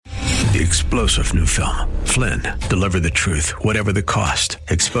The explosive new film, Flynn, deliver the truth, whatever the cost,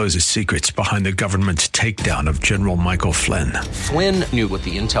 exposes secrets behind the government's takedown of General Michael Flynn. Flynn knew what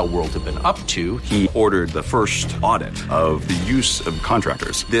the intel world had been up to. He ordered the first audit of the use of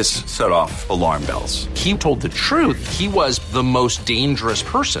contractors. This set off alarm bells. He told the truth. He was the most dangerous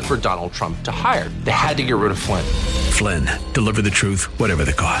person for Donald Trump to hire. They had to get rid of Flynn. Flynn, deliver the truth, whatever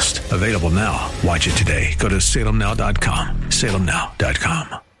the cost. Available now. Watch it today. Go to salemnow.com.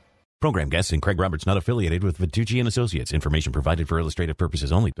 salemnow.com. Program guests and Craig Roberts not affiliated with Vitucci and Associates. Information provided for illustrative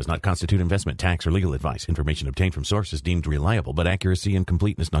purposes only. Does not constitute investment, tax, or legal advice. Information obtained from sources deemed reliable, but accuracy and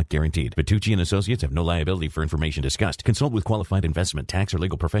completeness not guaranteed. Vitucci and Associates have no liability for information discussed. Consult with qualified investment, tax, or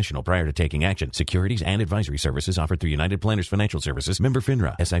legal professional prior to taking action. Securities and advisory services offered through United Planners Financial Services. Member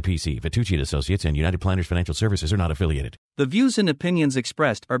FINRA. SIPC. Vitucci and Associates and United Planners Financial Services are not affiliated. The views and opinions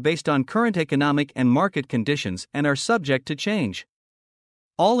expressed are based on current economic and market conditions and are subject to change.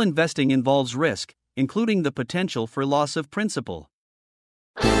 All investing involves risk, including the potential for loss of principal.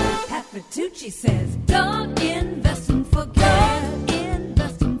 Pat Vitucci says, don't invest and forget.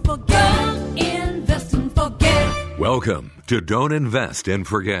 Invest and forget. Invest and forget. Welcome to Don't Invest and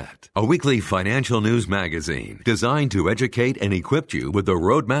Forget, a weekly financial news magazine designed to educate and equip you with the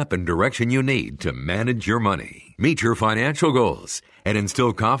roadmap and direction you need to manage your money, meet your financial goals, and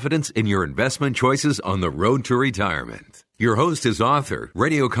instill confidence in your investment choices on the road to retirement. Your host is author,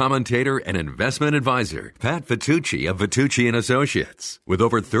 radio commentator, and investment advisor, Pat Vitucci of Vitucci and Associates. With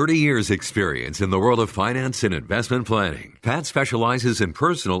over 30 years' experience in the world of finance and investment planning, Pat specializes in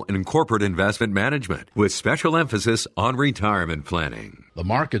personal and corporate investment management with special emphasis on retirement planning. The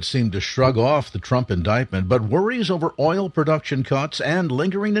markets seem to shrug off the Trump indictment, but worries over oil production cuts and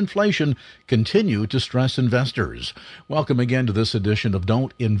lingering inflation continue to stress investors. Welcome again to this edition of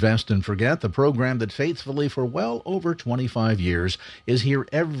Don't Invest and Forget, the program that faithfully for well over 25 years is here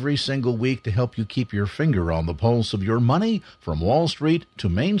every single week to help you keep your finger on the pulse of your money from Wall Street to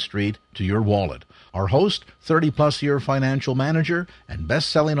Main Street to your wallet. Our host, 30-plus year financial manager and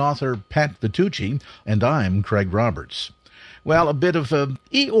best-selling author Pat Vitucci, and I'm Craig Roberts. Well, a bit of a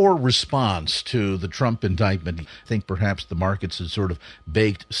Eeyore response to the Trump indictment. I think perhaps the markets had sort of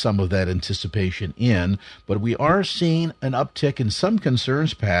baked some of that anticipation in, but we are seeing an uptick in some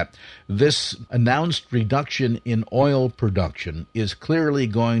concerns, Pat. This announced reduction in oil production is clearly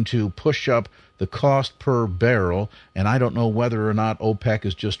going to push up the cost per barrel, and I don't know whether or not OPEC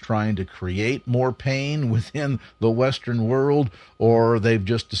is just trying to create more pain within the Western world, or they've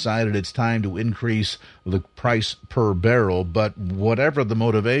just decided it's time to increase the price per barrel. But whatever the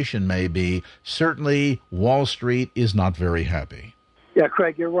motivation may be, certainly Wall Street is not very happy. Yeah,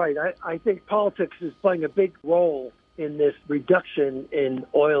 Craig, you're right. I think politics is playing a big role in this reduction in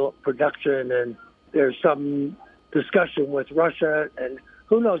oil production, and there's some discussion with Russia, and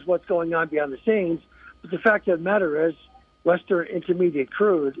who knows what's going on behind the scenes. But the fact of the matter is, Western Intermediate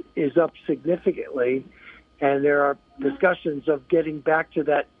crude is up significantly, and there are discussions of getting back to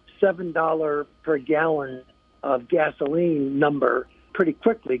that $7 per gallon of gasoline number pretty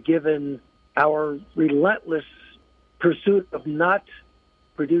quickly, given our relentless pursuit of not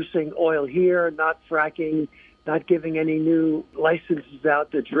producing oil here, not fracking, not giving any new licenses out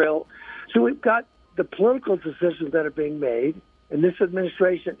to drill. So we've got the political decisions that are being made, and this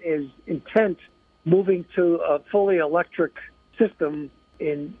administration is intent moving to a fully electric system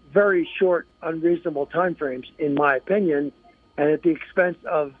in very short, unreasonable timeframes, in my opinion, and at the expense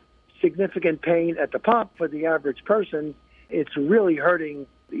of significant pain at the pump for the average person. It's really hurting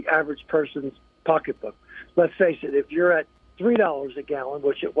the average person's pocketbook. Let's face it, if you're at $3 a gallon,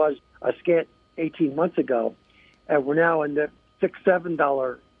 which it was a scant 18 months ago, and we're now in the $6,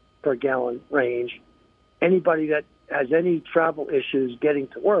 $7 per gallon range, anybody that has any travel issues getting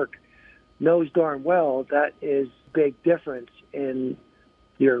to work knows darn well that is a big difference in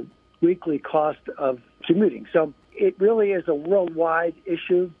your weekly cost of commuting. So it really is a worldwide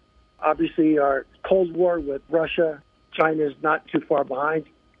issue. Obviously, our Cold War with Russia, China is not too far behind,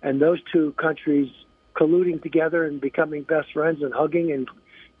 and those two countries colluding together and becoming best friends and hugging and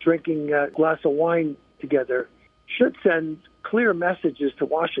drinking a glass of wine together should send clear messages to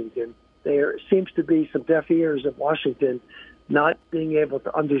Washington. There seems to be some deaf ears in Washington not being able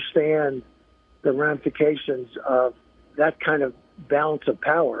to understand the ramifications of that kind of balance of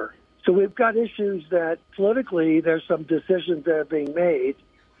power. So we've got issues that politically there's some decisions that are being made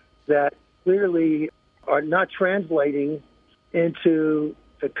that clearly are not translating into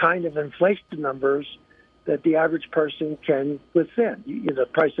the kind of inflation numbers that the average person can withstand. The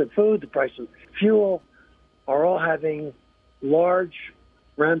price of food, the price of fuel are all having large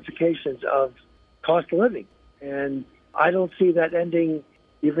ramifications of cost of living. And I don't see that ending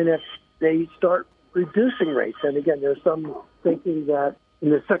even if they start reducing rates. And again, there's some thinking that in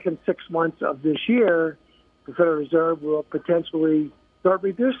the second 6 months of this year, the Federal Reserve will potentially start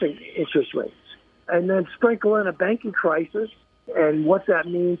reducing interest rates. And then sprinkle in a banking crisis and what that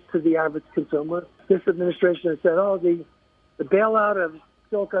means to the average consumer. This administration has said, the bailout of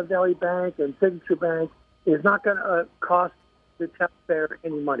Silicon Valley Bank and Signature Bank is not going to cost the taxpayer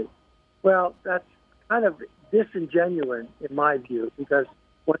any money. Well, that's kind of disingenuous in my view, because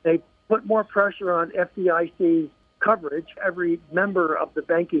when they put more pressure on FDIC coverage, every member of the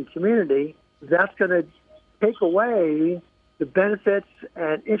banking community, that's going to take away the benefits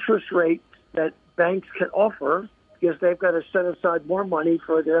and interest rates that banks can offer, because they've got to set aside more money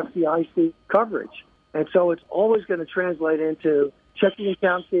for their FDIC coverage. And so it's always going to translate into checking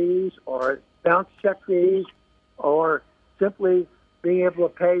account fees or bounce check fees, or simply being able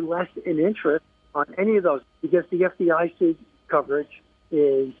to pay less in interest on any of those, because the FDIC coverage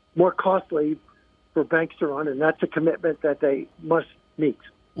is more costly for banks to run, and that's a commitment that they must meet.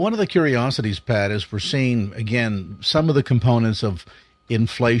 One of the curiosities, Pat, is we're seeing, again, some of the components of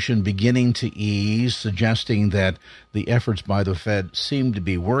inflation beginning to ease, suggesting that the efforts by the Fed seem to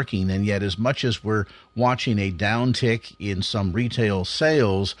be working. And yet, as much as we're watching a downtick in some retail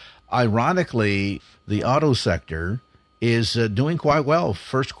sales, ironically, the auto sector is doing quite well.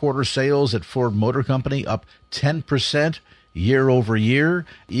 First quarter sales at Ford Motor Company up 10% year over year.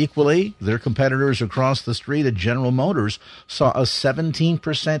 Equally, their competitors across the street at General Motors saw a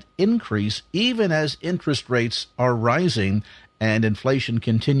 17% increase, even as interest rates are rising and inflation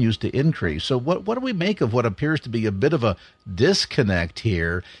continues to increase. So what do we make of what appears to be a bit of a disconnect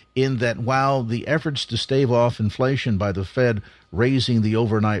here, in that while the efforts to stave off inflation by the Fed raising the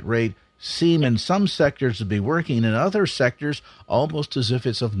overnight rate seem in some sectors to be working, in other sectors almost as if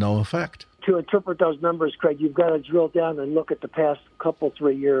it's of no effect? To interpret those numbers, Craig, you've got to drill down and look at the past couple,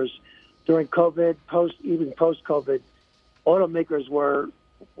 3 years. During COVID, even post-COVID, automakers were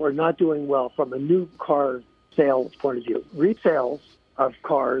not doing well from a new car sales point of view. Resales of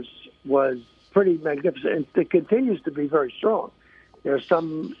cars was pretty magnificent, and it continues to be very strong. There's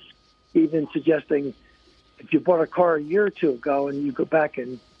some even suggesting if you bought a car a year or two ago and you go back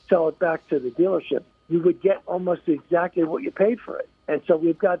and sell it back to the dealership, you would get almost exactly what you paid for it. And so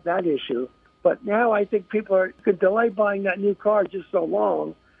we've got that issue. But now I think people could delay buying that new car just so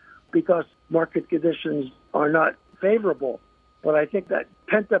long because market conditions are not favorable. But I think that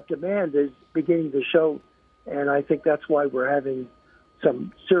pent-up demand is beginning to show, and I think that's why we're having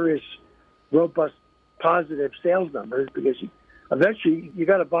some serious, robust, positive sales numbers, because eventually you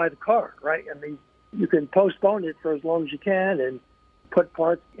got to buy the car, right? I mean, you can postpone it for as long as you can and put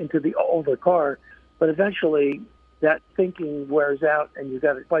parts into the older car, but eventually that thinking wears out and you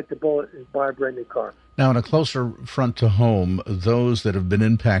got to bite the bullet and buy a brand new car. Now, in a closer front to home, those that have been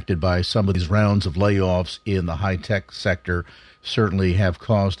impacted by some of these rounds of layoffs in the high-tech sector certainly have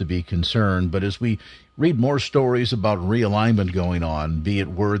cause to be concerned. But as we read more stories about realignment going on, be it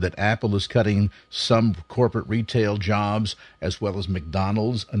word that Apple is cutting some corporate retail jobs, as well as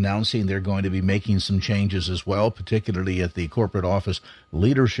McDonald's announcing they're going to be making some changes as well, particularly at the corporate office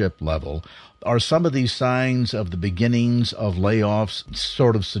leadership level. Are some of these signs of the beginnings of layoffs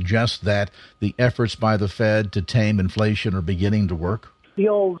sort of suggest that the efforts by the Fed to tame inflation are beginning to work? The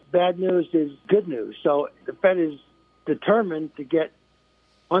old bad news is good news. So the Fed is determined to get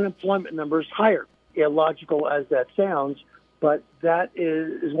unemployment numbers higher. Illogical as that sounds, but that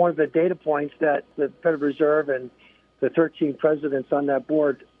is one of the data points that the Federal Reserve and the 13 presidents on that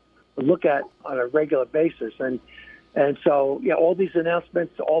board look at on a regular basis. And so, yeah, all these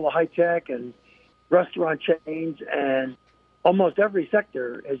announcements, all the high tech and restaurant chains and almost every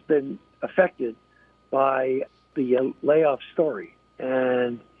sector has been affected by the layoff story.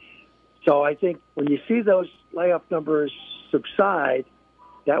 And so I think when you see those layoff numbers subside,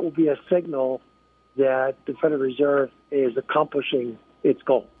 that will be a signal that the Federal Reserve is accomplishing its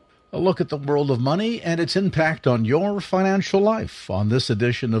goal. A look at the world of money and its impact on your financial life on this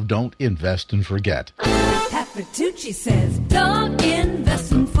edition of Don't Invest and Forget. Pat Bertucci says, don't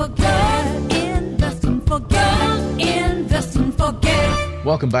invest and forget. Invest and forget. Invest and forget.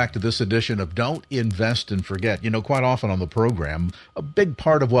 Welcome back to this edition of Don't Invest and Forget. You know, quite often on the program, a big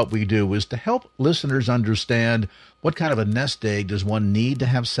part of what we do is to help listeners understand What kind of a nest egg does one need to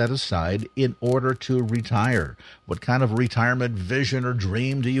have set aside in order to retire? What kind of retirement vision or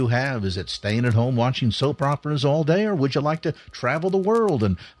dream do you have? Is it staying at home watching soap operas all day, or would you like to travel the world?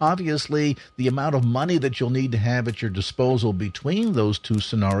 And obviously, the amount of money that you'll need to have at your disposal between those two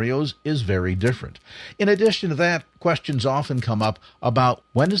scenarios is very different. In addition to that, questions often come up about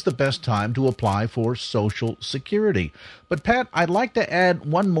when is the best time to apply for Social Security. But Pat, I'd like to add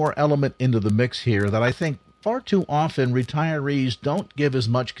one more element into the mix here that I think far too often retirees don't give as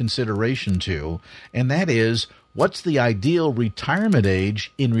much consideration to, and that is, what's the ideal retirement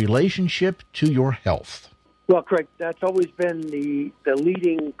age in relationship to your health? Well, Craig, that's always been the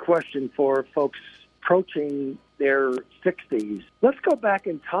leading question for folks approaching their 60s. Let's go back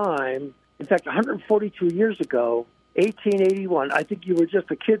in time. In fact, 142 years ago, 1881, I think you were just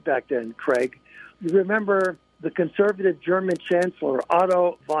a kid back then, Craig. You remember the conservative German Chancellor,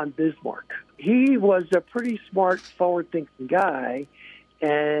 Otto von Bismarck. He was a pretty smart, forward-thinking guy,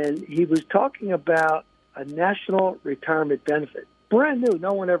 and he was talking about a national retirement benefit. Brand new.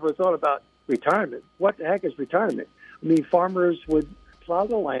 No one ever thought about retirement. What the heck is retirement? I mean, farmers would plow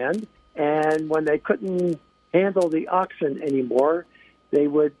the land, and when they couldn't handle the oxen anymore, they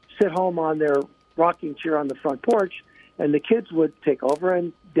would sit home on their rocking chair on the front porch, and the kids would take over,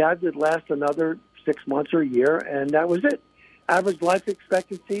 and Dad would last another 6 months or a year, and that was it. Average life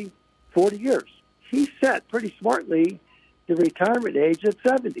expectancy, 40 years. He set pretty smartly the retirement age at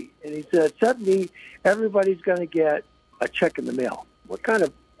 70. And he said, 70, everybody's going to get a check in the mail. What kind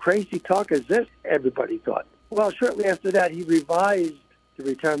of crazy talk is this? Everybody thought. Well, shortly after that, he revised the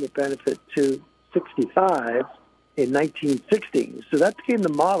retirement benefit to 65 in 1916. So that became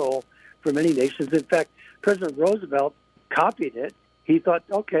the model for many nations. In fact, President Roosevelt copied it. He thought,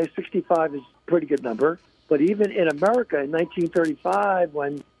 okay, 65 is a pretty good number. But even in America in 1935,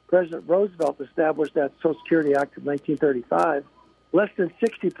 when President Roosevelt established that Social Security Act of 1935, less than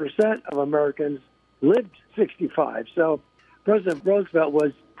 60% of Americans lived 65. So President Roosevelt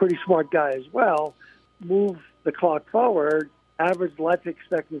was a pretty smart guy as well. Move the clock forward, average life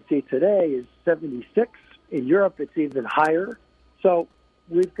expectancy today is 76. In Europe, it's even higher. So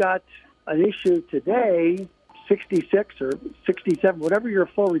we've got an issue today, 66 or 67, whatever your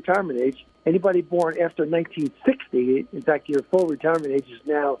full retirement age. Anybody born after 1960, in fact, your full retirement age is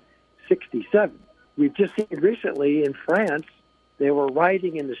now 67. We've just seen recently in France, they were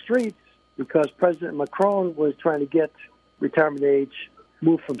rioting in the streets because President Macron was trying to get retirement age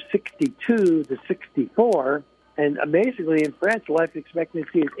moved from 62 to 64. And amazingly, in France, life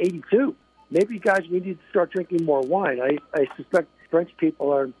expectancy is 82. Maybe, guys, we need to start drinking more wine. I suspect French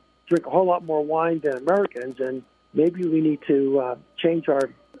people drink a whole lot more wine than Americans, and maybe we need to change our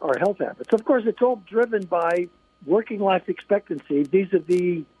health habits. Of course, it's all driven by working life expectancy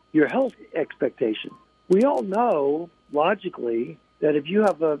vis-a-vis your health expectation. We all know, logically, that if you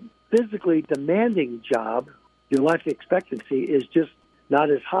have a physically demanding job, your life expectancy is just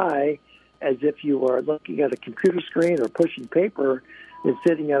not as high as if you are looking at a computer screen or pushing paper and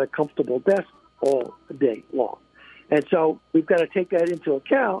sitting at a comfortable desk all day long. And so we've got to take that into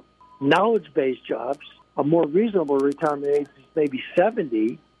account. Knowledge-based jobs, a more reasonable retirement age is maybe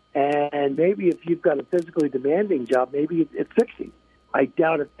 70, and maybe if you've got a physically demanding job, maybe it's 60. I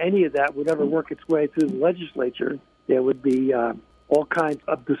doubt if any of that would ever work its way through the legislature. There would be all kinds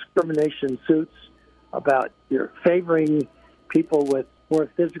of discrimination suits about favoring people with more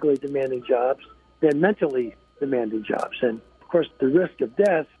physically demanding jobs than mentally demanding jobs. And, of course, the risk of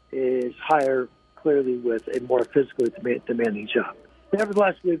death is higher, clearly, with a more physically demanding job.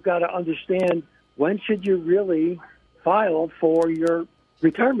 Nevertheless, we've got to understand, when should you really file for your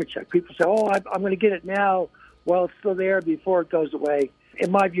retirement check? People say, I'm going to get it now while it's still there before it goes away.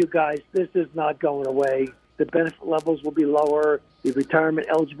 In my view, guys, this is not going away. The benefit levels will be lower. The retirement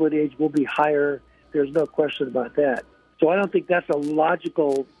eligibility age will be higher. There's no question about that. So I don't think that's a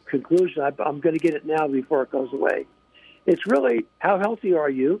logical conclusion. I'm going to get it now before it goes away. It's really, how healthy are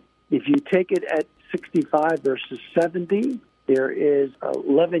you? If you take it at 65 versus 70, there is an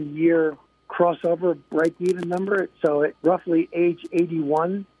 11-year crossover break-even number. So at roughly age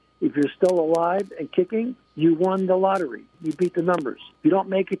 81, if you're still alive and kicking, you won the lottery. You beat the numbers. If you don't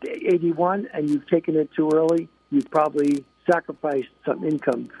make it to 81 and you've taken it too early, you've probably sacrificed some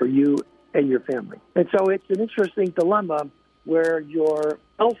income for you and your family. And so it's an interesting dilemma where your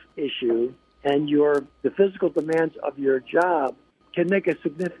health issue and the physical demands of your job can make a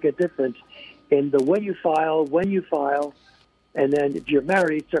significant difference in the way you file, when you file, and then if you're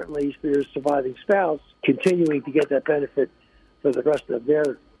married, certainly for your surviving spouse, continuing to get that benefit for the rest of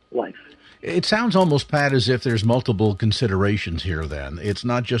their life. It sounds almost, Pat, as if there's multiple considerations here then. It's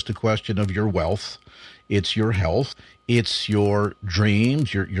not just a question of your wealth. It's your health. It's your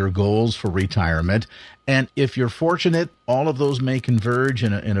dreams, your goals for retirement. And if you're fortunate, all of those may converge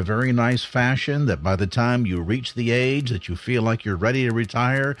in a very nice fashion that by the time you reach the age that you feel like you're ready to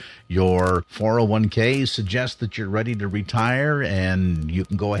retire, your 401k suggests that you're ready to retire and you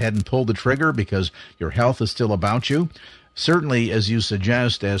can go ahead and pull the trigger because your health is still about you. Certainly, as you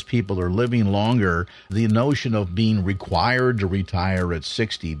suggest, as people are living longer, the notion of being required to retire at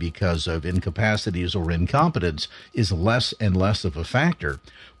 60 because of incapacities or incompetence is less and less of a factor.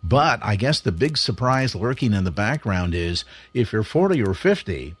 But I guess the big surprise lurking in the background is if you're 40 or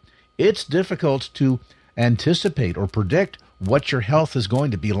 50, it's difficult to anticipate or predict what your health is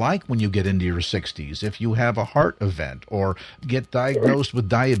going to be like when you get into your 60s. If you have a heart event or get diagnosed with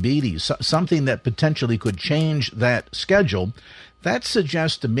diabetes, something that potentially could change that schedule, that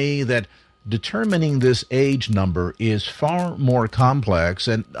suggests to me that determining this age number is far more complex,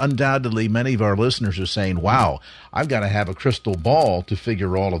 and undoubtedly many of our listeners are saying, wow, I've got to have a crystal ball to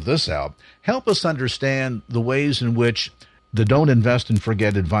figure all of this out. Help us understand the ways in which the Don't Invest and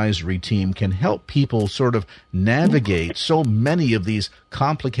Forget advisory team can help people sort of navigate so many of these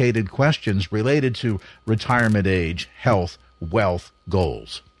complicated questions related to retirement age, health, wealth,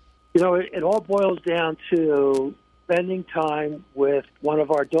 goals. You know, it all boils down to spending time with one of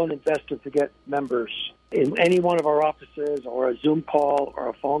our Don't Invest and Forget members in any one of our offices or a Zoom call or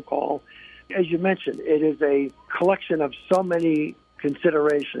a phone call. As you mentioned, it is a collection of so many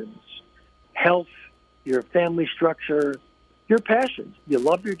considerations: health, your family structure, your passions. You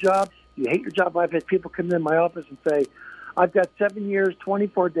love your job. You hate your job. I've had people come in my office and say, I've got 7 years,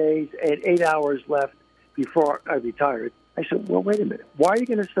 24 days, and 8 hours left before I retired. I said, well, wait a minute. Why are you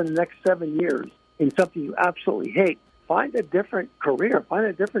going to spend the next 7 years in something you absolutely hate? Find a different career. Find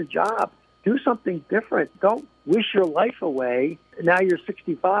a different job. Do something different. Don't wish your life away. Now you're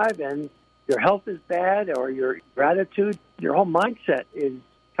 65 and your health is bad, or your gratitude, your whole mindset is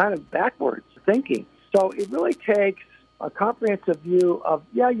kind of backwards thinking. So it really takes a comprehensive view of,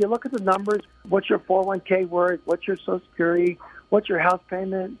 you look at the numbers, what's your 401k worth, what's your Social Security, what's your house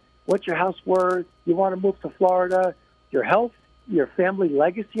payment, what's your house worth, you want to move to Florida, your health, your family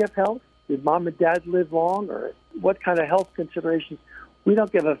legacy of health, did mom and dad live long, or what kind of health considerations. We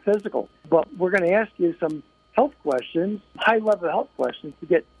don't give a physical, but we're going to ask you some health questions, high-level health questions, to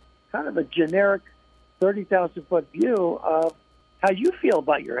get kind of a generic 30,000-foot view of how you feel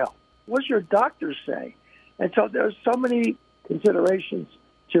about your health. What does your doctor say? And so there's so many considerations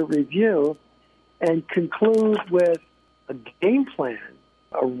to review and conclude with a game plan,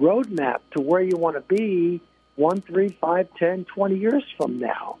 a roadmap to where you want to be 1, 3, 5, 10, 20 years from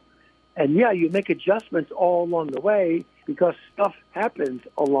now. And, you make adjustments all along the way because stuff happens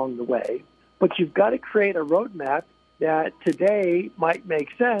along the way. But you've got to create a roadmap that today might make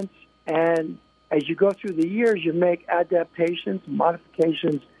sense. And as you go through the years, you make adaptations,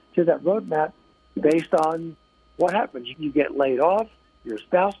 modifications to that roadmap based on what happens. You get laid off, your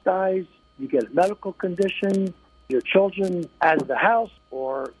spouse dies, you get a medical condition, your children out of the house,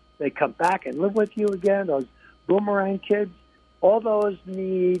 or they come back and live with you again, those boomerang kids. All those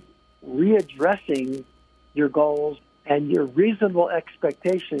need readdressing your goals and your reasonable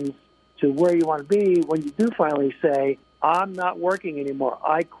expectations to where you want to be when you do finally say, I'm not working anymore,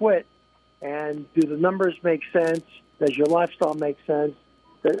 I quit. And do the numbers make sense? Does your lifestyle make sense?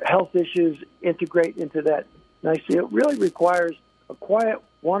 The health issues integrate into that nicely. It really requires a quiet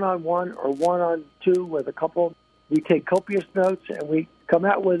one-on-one or one-on-two with a couple. We take copious notes and we come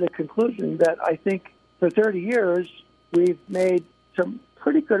out with a conclusion that I think for 30 years we've made some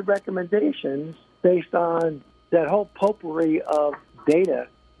pretty good recommendations based on that whole potpourri of data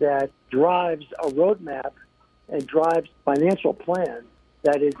that drives a roadmap and drives financial plan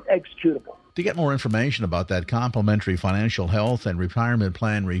that is executable. To get more information about that complimentary financial health and retirement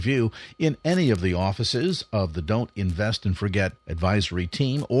plan review in any of the offices of the Don't Invest and Forget advisory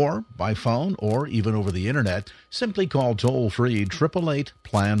team, or by phone or even over the internet, simply call toll-free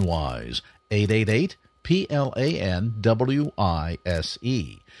 888-PLAN-WISE, 888-PLAN-WISE.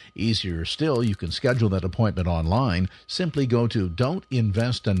 Easier still, you can schedule that appointment online. Simply go to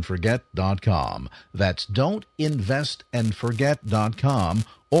don'tinvestandforget.com. That's don'tinvestandforget.com,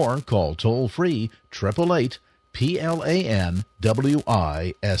 or call toll-free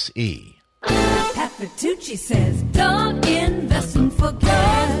 888-PLAN-WISE. Pat Bertucci says, don't invest and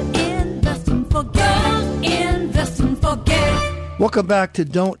forget. Invest and forget. Don't invest and forget. Welcome back to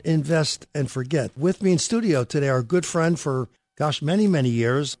Don't Invest and Forget. With me in studio today, our good friend for, many, many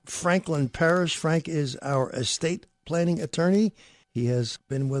years, Franklin Parish. Frank is our estate planning attorney. He has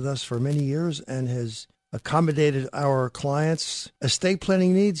been with us for many years and has accommodated our clients' estate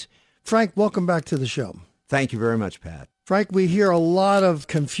planning needs. Frank, welcome back to the show. Thank you very much, Pat. Frank, we hear a lot of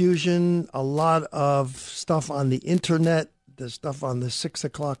confusion, a lot of stuff on the internet, the stuff on the 6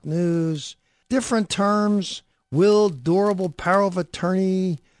 o'clock news, different terms, will, durable power of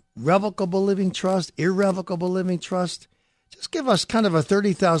attorney, revocable living trust, irrevocable living trust. Just give us kind of a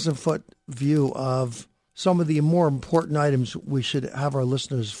 30,000-foot view of some of the more important items we should have our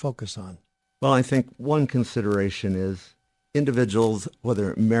listeners focus on. Well, I think one consideration is individuals,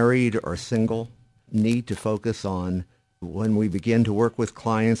 whether married or single, need to focus on when we begin to work with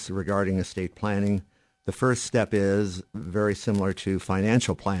clients regarding estate planning. The first step is very similar to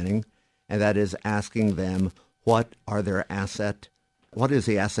financial planning, and that is asking them what is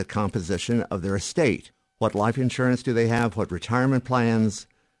the asset composition of their estate? What life insurance do they have? What retirement plans?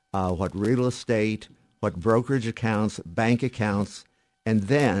 What real estate? What brokerage accounts? Bank accounts? And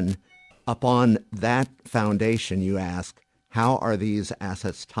then upon that foundation, you ask, how are these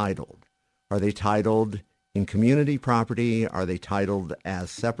assets titled? Are they titled in community property? Are they titled as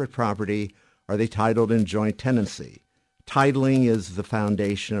separate property? Are they titled in joint tenancy? Titling is the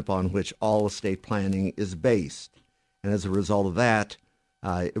foundation upon which all estate planning is based. And as a result of that,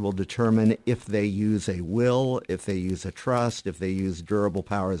 it will determine if they use a will, if they use a trust, if they use durable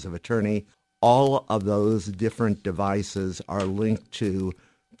powers of attorney. All of those different devices are linked to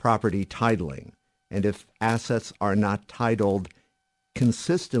property titling. And if assets are not titled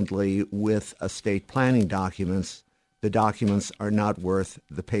consistently with estate planning documents, the documents are not worth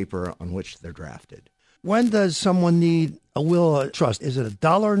the paper on which they're drafted. When does someone need a will or a trust? Is it a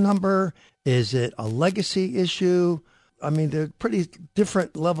dollar number? Is it a legacy issue? I mean, there are pretty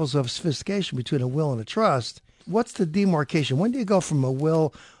different levels of sophistication between a will and a trust. What's the demarcation? When do you go from a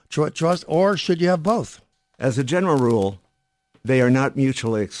will to a trust, or should you have both? As a general rule, they are not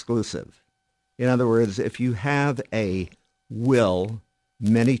mutually exclusive. In other words, if you have a will,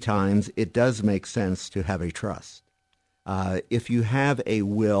 many times it does make sense to have a trust. If you have a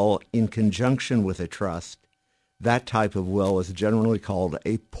will in conjunction with a trust, that type of will is generally called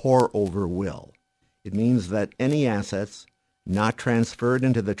a pour-over will. It means that any assets not transferred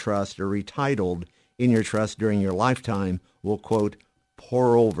into the trust or retitled in your trust during your lifetime will, quote,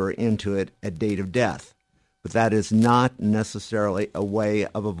 pour over into it at date of death. But that is not necessarily a way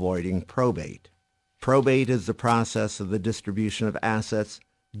of avoiding probate. Probate is the process of the distribution of assets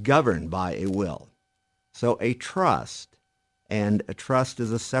governed by a will. So a trust, and a trust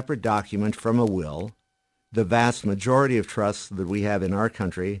is a separate document from a will. The vast majority of trusts that we have in our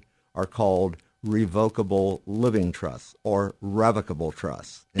country are called revocable living trusts or revocable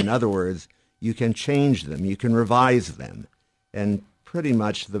trusts. In other words, you can change them, you can revise them. And pretty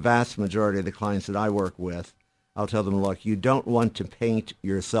much the vast majority of the clients that I work with, I'll tell them, look, you don't want to paint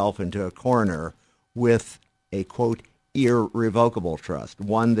yourself into a corner with a, quote, irrevocable trust,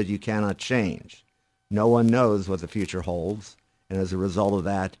 one that you cannot change. No one knows what the future holds, and as a result of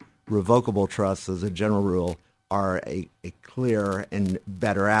that, revocable trusts, as a general rule, are a clear and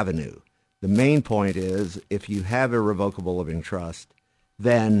better avenue. The main point is, if you have a revocable living trust,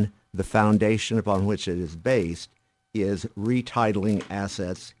 then the foundation upon which it is based is retitling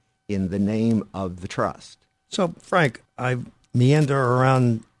assets in the name of the trust. So, Frank, I meander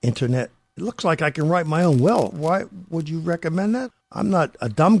around internet. It looks like I can write my own will. Why would you recommend that? I'm not a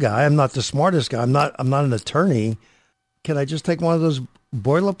dumb guy. I'm not the smartest guy. I'm not an attorney. Can I just take one of those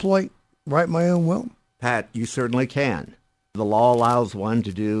boilerplate, write my own will? Pat, you certainly can. The law allows one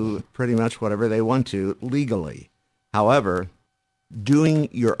to do pretty much whatever they want to legally. However, doing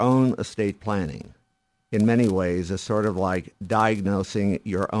your own estate planning in many ways is sort of like diagnosing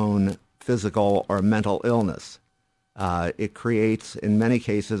your own physical or mental illness. It creates, in many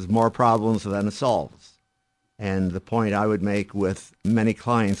cases, more problems than it solves. And the point I would make with many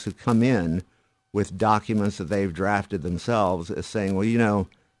clients who come in with documents that they've drafted themselves is saying, well, you know,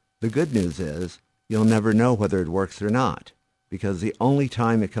 the good news is you'll never know whether it works or not, because the only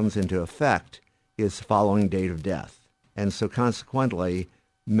time it comes into effect is following date of death. And so consequently,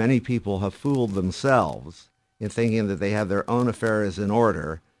 many people have fooled themselves in thinking that they have their own affairs in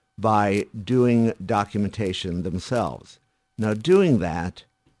order by doing documentation themselves. Now, doing that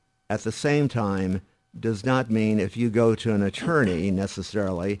at the same time does not mean if you go to an attorney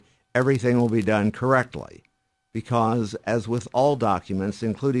necessarily, everything will be done correctly. Because as with all documents,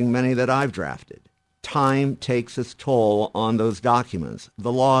 including many that I've drafted, time takes its toll on those documents.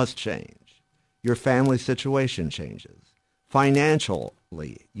 The laws change. Your family situation changes.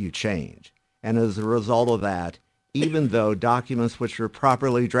 Financially, you change. And as a result of that, even though documents which were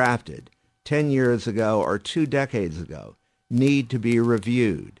properly drafted 10 years ago or 2 decades ago need to be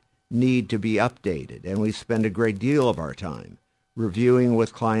reviewed, need to be updated, and we spend a great deal of our time reviewing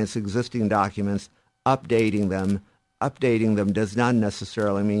with clients existing documents, updating them. Updating them does not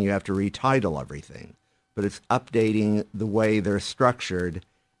necessarily mean you have to retitle everything, but it's updating the way they're structured,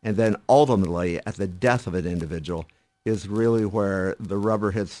 and then ultimately, at the death of an individual, is really where the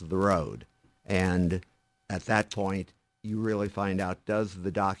rubber hits the road. And at that point, you really find out, does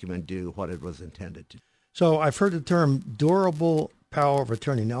the document do what it was intended to? So I've heard the term durable power of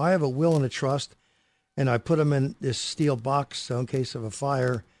attorney. Now, I have a will and a trust, and I put them in this steel box so in case of a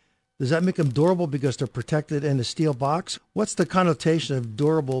fire. Does that make them durable because they're protected in a steel box? What's the connotation of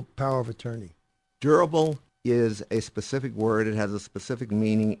durable power of attorney? Durable is a specific word. It has a specific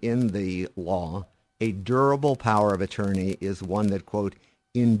meaning in the law. A durable power of attorney is one that, quote,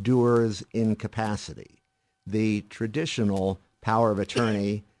 endures incapacity. The traditional power of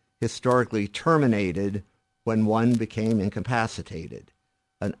attorney historically terminated when one became incapacitated.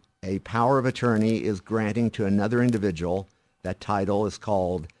 A power of attorney is granting to another individual. That title is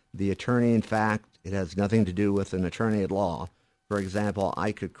called the attorney in fact. It has nothing to do with an attorney at law. For example,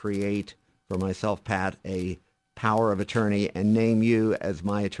 I could create for myself, Pat, a power of attorney and name you as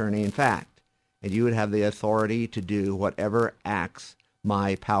my attorney in fact. And you would have the authority to do whatever acts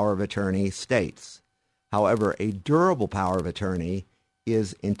my power of attorney states. However, a durable power of attorney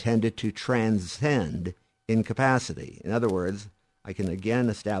is intended to transcend incapacity. In other words, I can again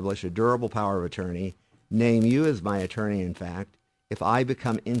establish a durable power of attorney, name you as my attorney in fact. If I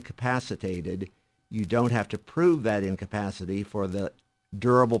become incapacitated, you don't have to prove that incapacity for the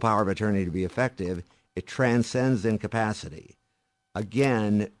durable power of attorney to be effective. It transcends incapacity.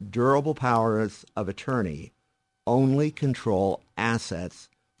 Again, durable powers of attorney only control assets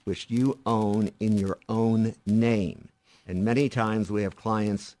which you own in your own name. And many times we have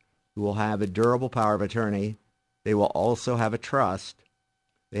clients who will have a durable power of attorney. They will also have a trust.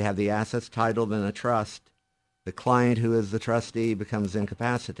 They have the assets titled in a trust. The client who is the trustee becomes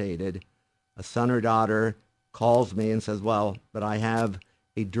incapacitated. A son or daughter calls me and says, well, but I have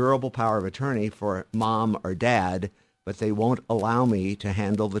a durable power of attorney for mom or dad, but they won't allow me to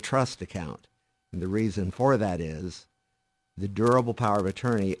handle the trust account. And the reason for that is the durable power of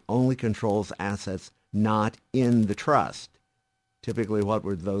attorney only controls assets not in the trust. Typically, what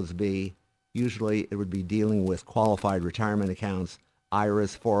would those be? Usually it would be dealing with qualified retirement accounts,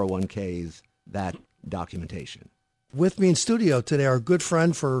 IRAs, 401ks, that documentation. With me in studio today, our good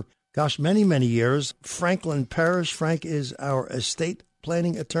friend for, many, many years, Franklin Parish. Frank is our estate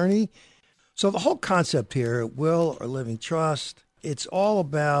planning attorney. So the whole concept here, will or living trust, it's all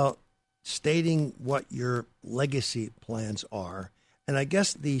about stating what your legacy plans are. And I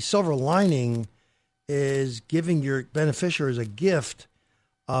guess the silver lining is giving your beneficiaries a gift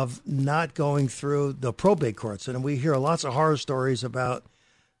of not going through the probate courts. And we hear lots of horror stories about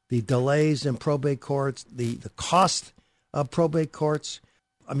the delays in probate courts, the cost of probate courts.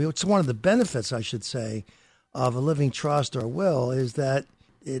 I mean, it's one of the benefits, I should say, of a living trust or will is that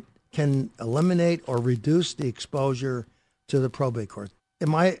it can eliminate or reduce the exposure to the probate court.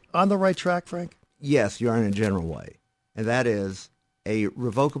 Am I on the right track, Frank? Yes, you are in a general way. And that is a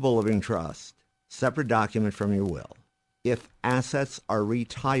revocable living trust, separate document from your will. If assets are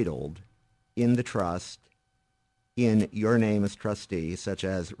retitled in the trust in your name as trustee, such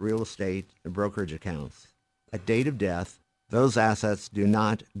as real estate and brokerage accounts, at date of death, those assets do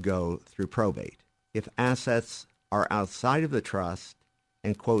not go through probate. If assets are outside of the trust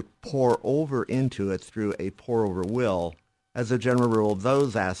and, quote, pour over into it through a pour-over will, as a general rule,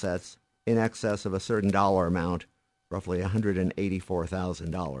 those assets in excess of a certain dollar amount, roughly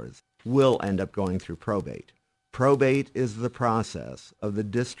 $184,000, will end up going through probate. Probate is the process of the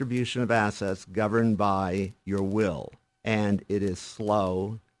distribution of assets governed by your will, and it is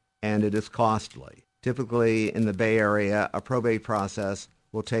slow and it is costly. Typically in the Bay Area, a probate process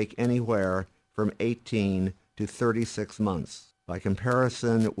will take anywhere from 18 to 36 months. By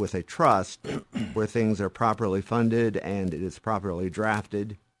comparison with a trust where things are properly funded and it is properly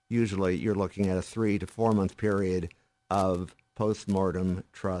drafted, usually you're looking at a 3 to 4 month period of post-mortem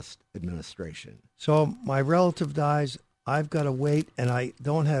trust administration. So my relative dies, I've got to wait, and I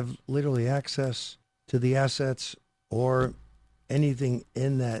don't have literally access to the assets or anything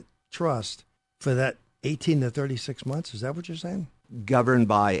in that trust for that 18 to 36 months. Is that what you're saying? Governed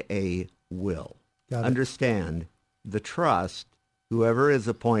by a will. Got it. Understand, the trust, whoever is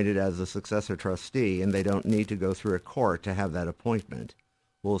appointed as a successor trustee, and they don't need to go through a court to have that appointment,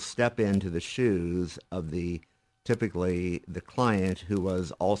 will step into the shoes of typically the client who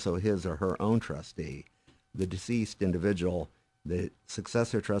was also his or her own trustee. The deceased individual, the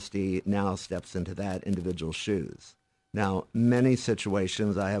successor trustee now steps into that individual's shoes. Now, many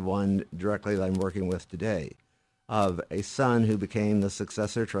situations, I have one directly that I'm working with today, of a son who became the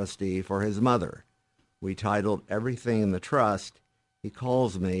successor trustee for his mother. We titled everything in the trust. He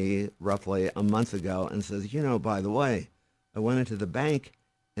calls me roughly a month ago and says, by the way, I went into the bank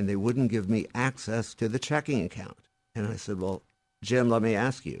and they wouldn't give me access to the checking account. And I said, well, Jim, let me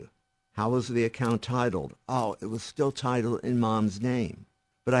ask you, how was the account titled? Oh, it was still titled in Mom's name,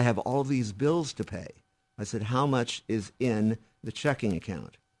 but I have all these bills to pay. I said, how much is in the checking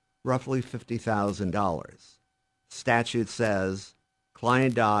account? Roughly $50,000. Statute says,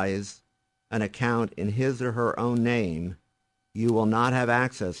 client dies, an account in his or her own name you will not have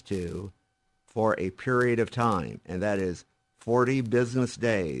access to for a period of time, and that is 40 business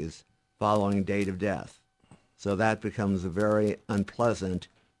days following date of death. So that becomes a very unpleasant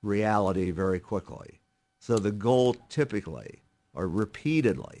reality very quickly. So the goal typically, or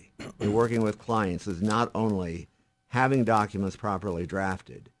repeatedly, in working with clients is not only having documents properly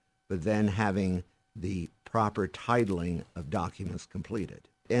drafted, but then having the proper titling of documents completed.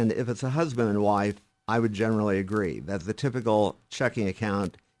 And if it's a husband and wife, I would generally agree that the typical checking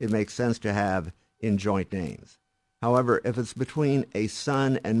account, it makes sense to have in joint names. However, if it's between a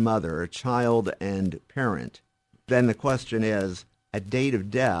son and mother, a child and parent, then the question is, at date of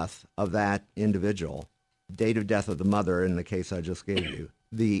death of that individual, date of death of the mother in the case I just gave you,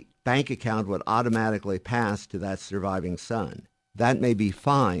 the bank account would automatically pass to that surviving son. That may be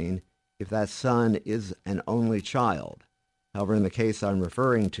fine if that son is an only child. However, in the case I'm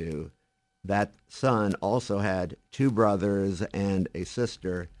referring to, that son also had two brothers and a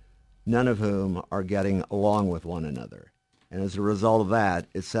sister, none of whom are getting along with one another. And as a result of that,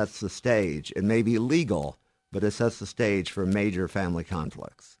 it sets the stage. It may be legal, but it sets the stage for major family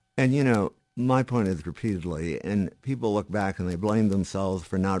conflicts. And, my point is repeatedly, and people look back and they blame themselves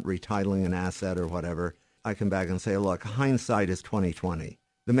for not retitling an asset or whatever. I come back and say, look, hindsight is 20/20.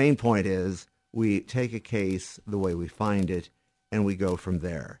 The main point is we take a case the way we find it and we go from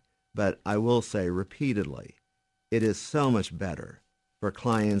there. But I will say repeatedly, it is so much better for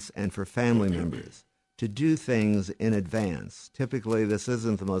clients and for family members to do things in advance. Typically, this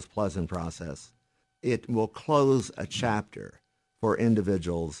isn't the most pleasant process. It will close a chapter for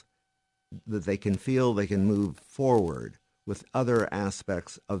individuals that they can feel they can move forward with other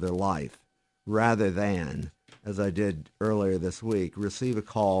aspects of their life rather than, as I did earlier this week, receive a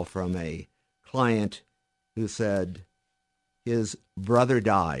call from a client who said his brother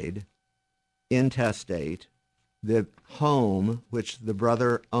died intestate. The home which the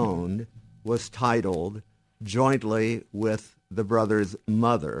brother owned was titled jointly with the brother's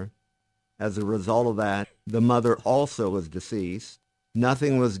mother. As a result of that, the mother also was deceased.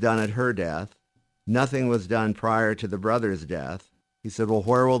 Nothing was done at her death. Nothing was done prior to the brother's death. He said, well,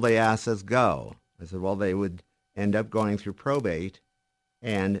 where will the assets go? I said, well, they would end up going through probate,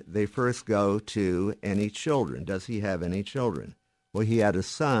 and they first go to any children. Does he have any children? Well, he had a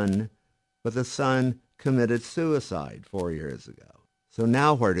son, but the son committed suicide 4 years ago. So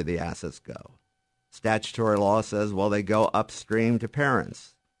now where do the assets go? Statutory law says, well, they go upstream to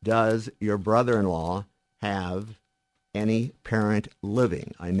parents. Does your brother-in-law have any parent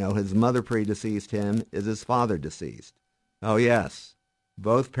living? I know his mother predeceased him. Is his father deceased? Oh, yes.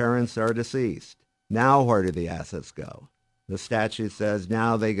 Both parents are deceased. Now where do the assets go? The statute says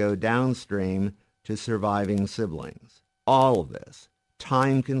now they go downstream to surviving siblings. All of this,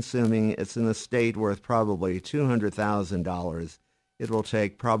 time-consuming. It's an estate worth probably $200,000. It will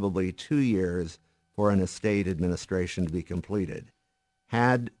take probably 2 years for an estate administration to be completed.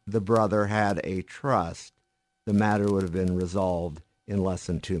 Had the brother had a trust, the matter would have been resolved in less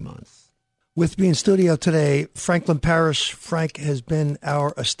than 2 months. With me in studio today, Franklin Parish. Frank has been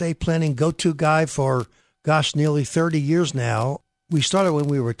our estate planning go-to guy for, nearly 30 years now. We started when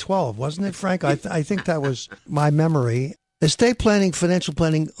we were 12, wasn't it, Frank? I think that was my memory. Estate planning, financial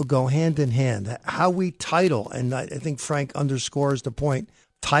planning go hand in hand. How we title, and I think Frank underscores the point,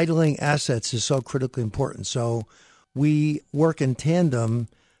 titling assets is so critically important. So we work in tandem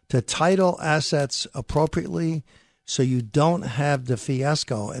to title assets appropriately so you don't have the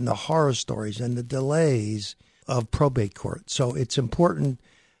fiasco and the horror stories and the delays of probate court. So it's important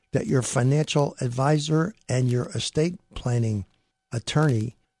that your financial advisor and your estate planning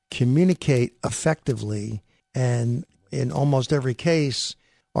attorney communicate effectively. And in almost every case,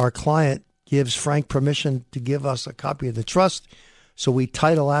 our client gives Frank permission to give us a copy of the trust so we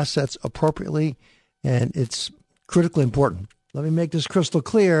title assets appropriately. And it's critically important Let me make this crystal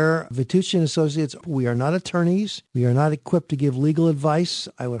clear. Vitucci & Associates, we are not attorneys. We are not equipped to give legal advice.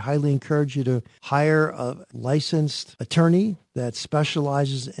 I would highly encourage you to hire a licensed attorney that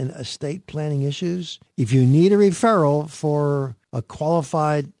specializes in estate planning issues. If you need a referral for a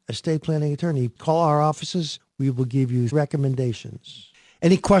qualified estate planning attorney, call our offices. We will give you recommendations.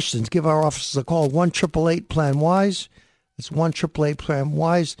 Any questions, give our offices a call, 1-888-PLAN-WISE. It's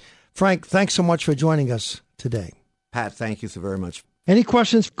 1-888-PLAN-WISE. Frank, thanks so much for joining us today. Pat, thank you so very much. Any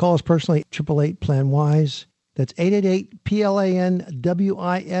questions, call us personally, 888-PLAN-WISE. That's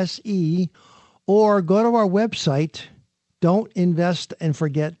 888-PLANWISE. Or go to our website,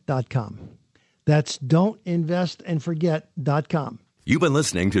 don'tinvestandforget.com. That's don'tinvestandforget.com. You've been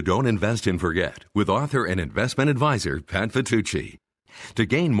listening to Don't Invest and Forget with author and investment advisor Pat Vitucci. To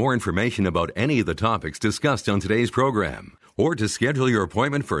gain more information about any of the topics discussed on today's program, or to schedule your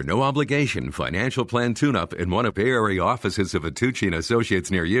appointment for a no-obligation financial plan tune-up in one of the Bay Area offices of Vitucci &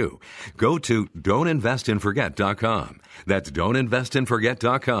 Associates near you, go to don'tinvestandforget.com. That's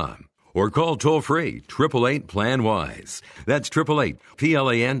don'tinvestandforget.com. Or call toll-free 888-PLAN-WISE. That's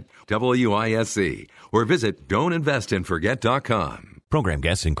 888-PLAN-WISE. Or visit don'tinvestandforget.com. Program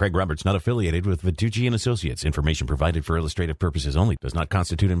guests and Craig Roberts not affiliated with Vitucci & Associates. Information provided for illustrative purposes only. Does not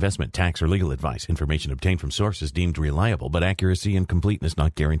constitute investment, tax, or legal advice. Information obtained from sources deemed reliable, but accuracy and completeness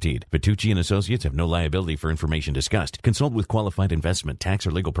not guaranteed. Vitucci & Associates have no liability for information discussed. Consult with qualified investment, tax,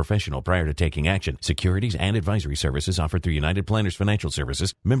 or legal professional prior to taking action. Securities and advisory services offered through United Planners Financial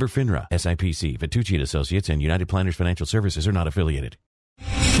Services. Member FINRA, SIPC. Vitucci & Associates and United Planners Financial Services are not affiliated.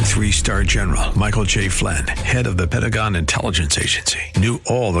 3-star General Michael J. Flynn, head of the Pentagon Intelligence Agency, knew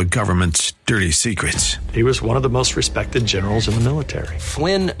all the government's dirty secrets. He was one of the most respected generals in the military.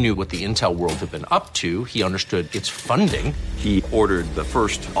 Flynn knew what the intel world had been up to. He understood its funding. He ordered the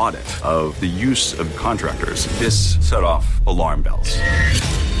first audit of the use of contractors. This set off alarm bells.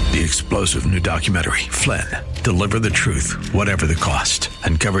 The explosive new documentary, Flynn, Deliver the Truth, Whatever the Cost,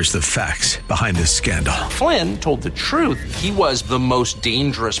 uncovers the facts behind this scandal. Flynn told the truth. He was the most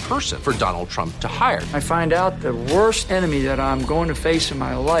dangerous person for Donald Trump to hire. I find out the worst enemy that I'm going to face in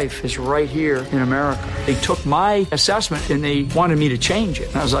my life is right here in America. They took my assessment and they wanted me to change it.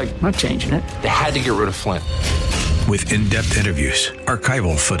 And I was like, I'm not changing it. They had to get rid of Flynn. With in-depth interviews,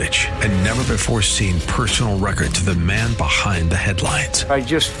 archival footage, and never-before-seen personal records of the man behind the headlines. I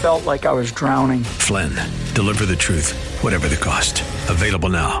just felt like I was drowning. Flynn, Deliver the Truth, Whatever the Cost. Available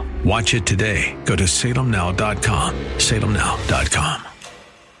now. Watch it today. Go to salemnow.com. salemnow.com.